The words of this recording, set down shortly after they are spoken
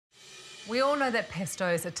We all know that pesto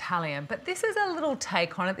is Italian, but this is a little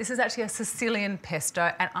take on it. This is actually a Sicilian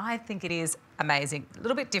pesto, and I think it is amazing. A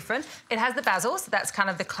little bit different. It has the basil, so that's kind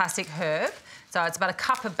of the classic herb. So it's about a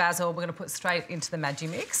cup of basil we're going to put straight into the Maggi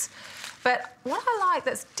mix. But what I like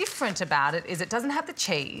that's different about it is it doesn't have the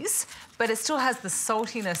cheese, but it still has the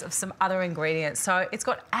saltiness of some other ingredients. So it's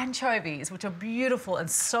got anchovies, which are beautiful and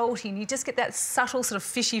salty, and you just get that subtle sort of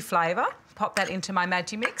fishy flavour. Pop that into my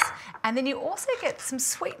Maggi mix. And then you also get some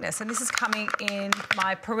sweetness, and this is coming in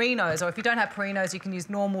my perinos, or if you don't have perinos, you can use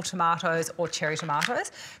normal tomatoes or cherry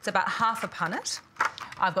tomatoes. It's about half a punnet.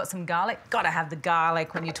 I've got some garlic. Got to have the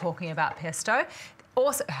garlic when you're talking about pesto.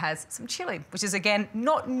 Also has some chilli, which is, again,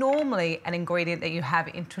 not normally an ingredient that you have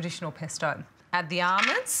in traditional pesto. Add the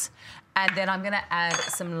almonds, and then I'm going to add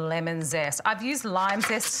some lemon zest. I've used lime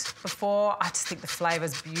zest before. I just think the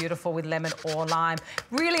flavour's beautiful with lemon or lime.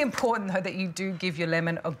 Really important, though, that you do give your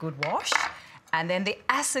lemon a good wash. And then the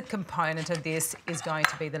acid component of this is going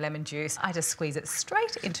to be the lemon juice. I just squeeze it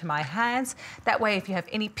straight into my hands. That way, if you have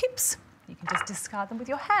any pips, you can just discard them with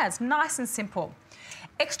your hands. Nice and simple.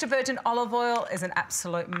 Extra virgin olive oil is an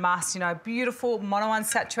absolute must. You know, beautiful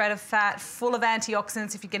monounsaturated fat, full of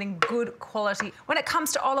antioxidants if you're getting good quality. When it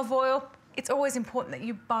comes to olive oil, it's always important that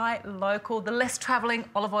you buy local. The less travelling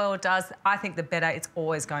olive oil does, I think the better it's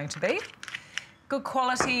always going to be. Good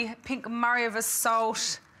quality, pink Murray over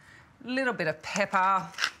salt, little bit of pepper,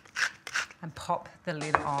 and pop the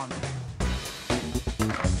lid on.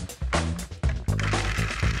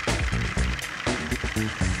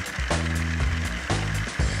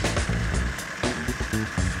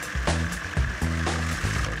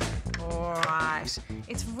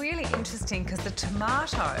 It's really interesting because the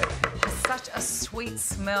tomato has such a sweet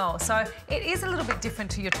smell. So it is a little bit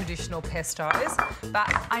different to your traditional pestos,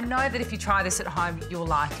 but I know that if you try this at home, you'll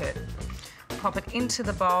like it. Pop it into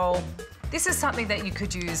the bowl. This is something that you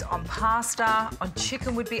could use on pasta, on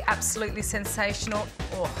chicken would be absolutely sensational.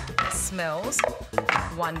 Oh, it smells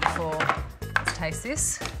wonderful. Let's taste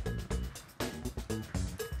this.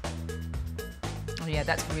 Oh yeah,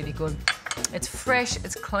 that's really good. It's fresh,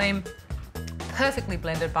 it's clean, perfectly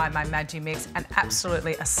blended by my Maggi mix, and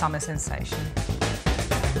absolutely a summer sensation.